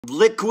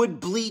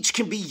Liquid bleach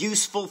can be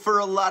useful for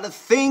a lot of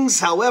things.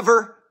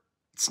 However,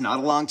 it's not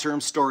a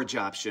long-term storage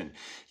option.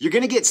 You're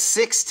going to get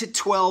 6 to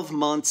 12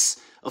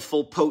 months of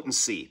full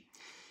potency.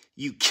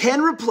 You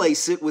can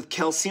replace it with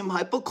calcium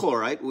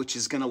hypochlorite, which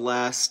is going to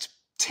last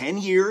 10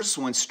 years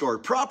when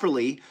stored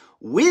properly.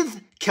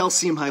 With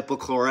calcium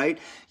hypochlorite,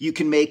 you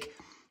can make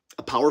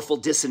a powerful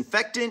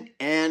disinfectant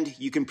and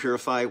you can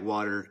purify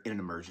water in an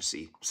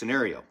emergency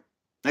scenario.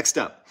 Next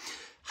up,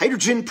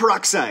 hydrogen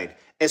peroxide.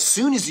 As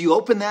soon as you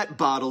open that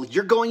bottle,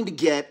 you're going to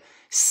get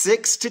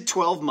 6 to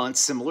 12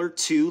 months, similar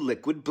to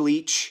liquid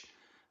bleach,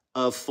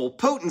 of full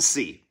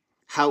potency.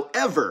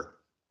 However,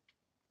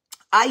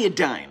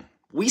 iodine.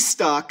 We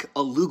stock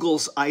a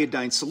Lugol's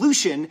iodine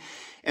solution,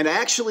 and I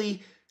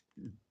actually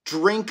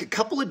drink a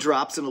couple of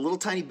drops in a little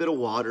tiny bit of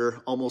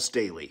water almost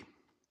daily.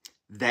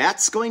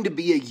 That's going to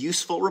be a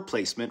useful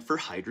replacement for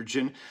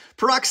hydrogen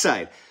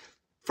peroxide.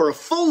 For a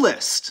full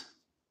list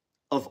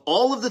of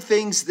all of the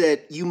things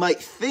that you might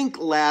think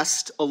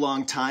last a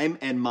long time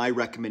and my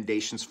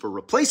recommendations for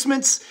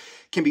replacements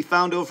can be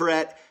found over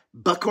at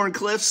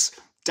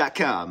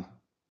buckhorncliffs.com.